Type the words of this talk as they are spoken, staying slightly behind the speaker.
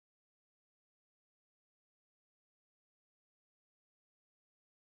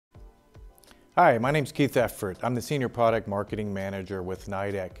Hi, my name's Keith Effort. I'm the Senior Product Marketing Manager with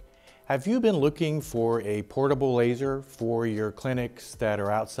NIDEK. Have you been looking for a portable laser for your clinics that are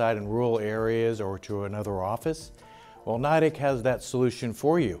outside in rural areas or to another office? Well, NIDEK has that solution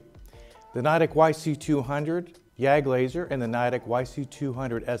for you. The NIDEK YC-200 YAG laser and the NIDEK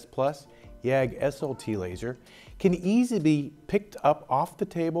YC-200S Plus YAG SLT laser can easily be picked up off the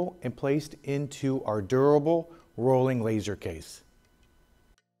table and placed into our durable rolling laser case.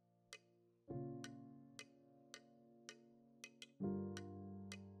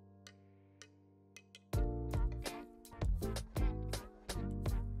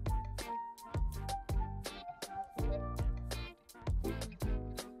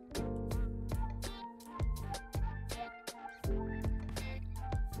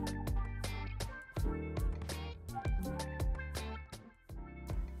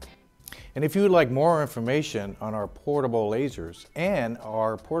 And if you would like more information on our portable lasers and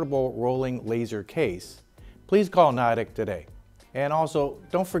our portable rolling laser case, please call NIDEK today. And also,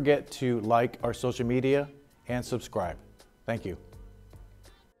 don't forget to like our social media and subscribe. Thank you.